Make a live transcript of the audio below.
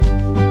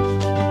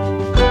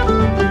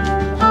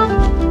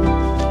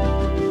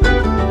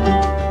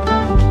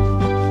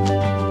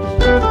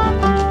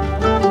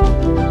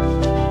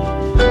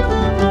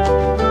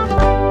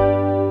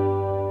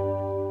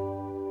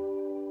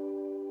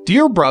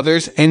Dear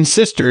brothers and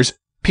sisters,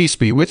 peace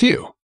be with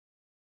you.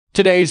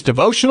 Today's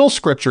devotional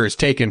scripture is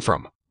taken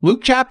from Luke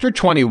chapter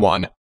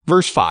 21,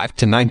 verse 5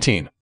 to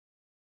 19.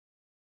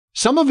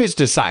 Some of his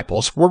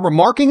disciples were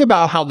remarking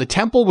about how the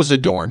temple was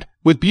adorned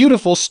with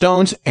beautiful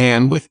stones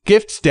and with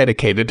gifts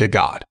dedicated to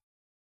God.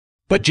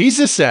 But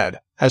Jesus said,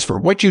 "As for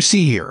what you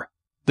see here,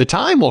 the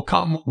time will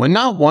come when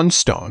not one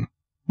stone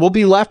will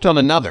be left on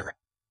another.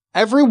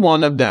 Every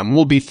one of them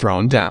will be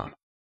thrown down."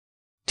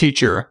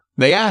 "Teacher,"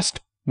 they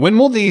asked, "when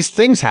will these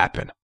things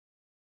happen?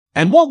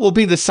 And what will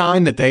be the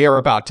sign that they are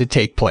about to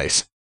take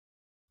place?"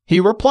 He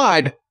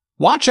replied,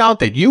 "Watch out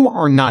that you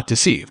are not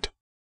deceived.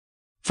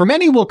 For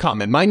many will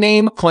come in my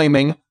name,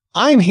 claiming,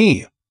 'I am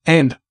he,'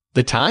 and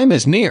 'the time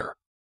is near.'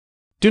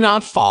 Do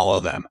not follow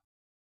them.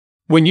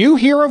 When you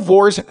hear of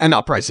wars and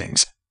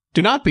uprisings,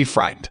 do not be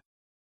frightened.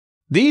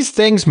 These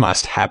things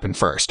must happen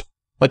first,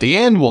 but the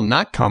end will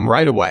not come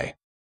right away."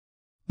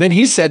 Then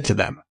he said to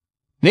them,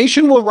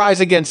 "Nation will rise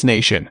against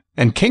nation,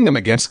 and kingdom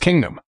against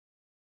kingdom.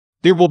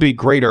 There will be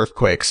great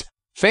earthquakes,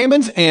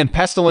 famines, and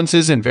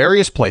pestilences in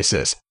various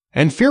places,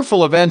 and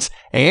fearful events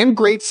and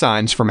great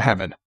signs from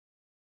heaven.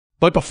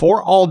 But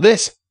before all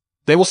this,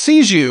 they will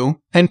seize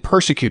you and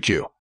persecute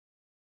you.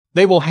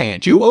 They will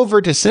hand you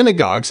over to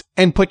synagogues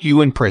and put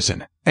you in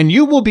prison, and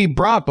you will be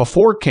brought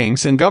before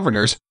kings and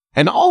governors,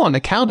 and all on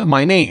account of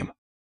my name.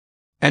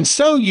 And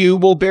so you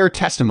will bear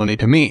testimony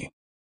to me.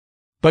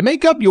 But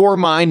make up your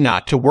mind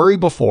not to worry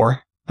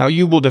before how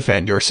you will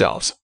defend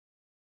yourselves.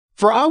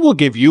 For I will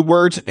give you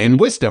words and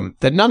wisdom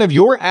that none of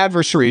your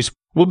adversaries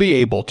will be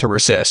able to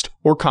resist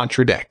or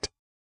contradict.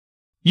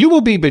 You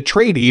will be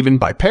betrayed even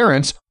by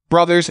parents,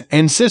 brothers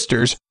and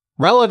sisters,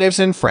 relatives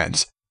and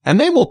friends, and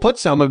they will put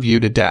some of you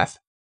to death.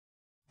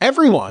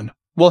 Everyone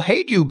will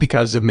hate you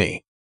because of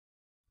me.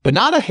 But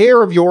not a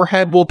hair of your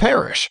head will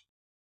perish.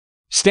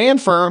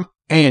 Stand firm,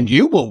 and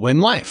you will win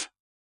life."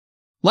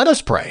 Let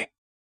us pray.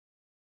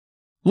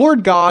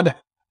 Lord God,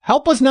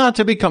 help us not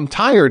to become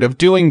tired of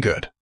doing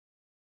good.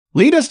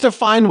 Lead us to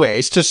find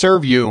ways to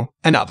serve you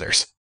and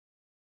others.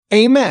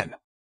 Amen.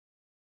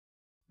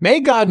 May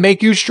God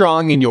make you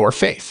strong in your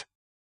faith.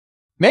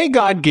 May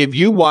God give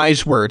you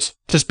wise words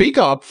to speak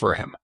up for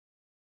Him.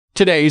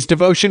 Today's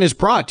devotion is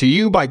brought to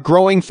you by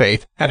Growing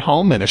Faith at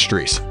Home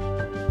Ministries.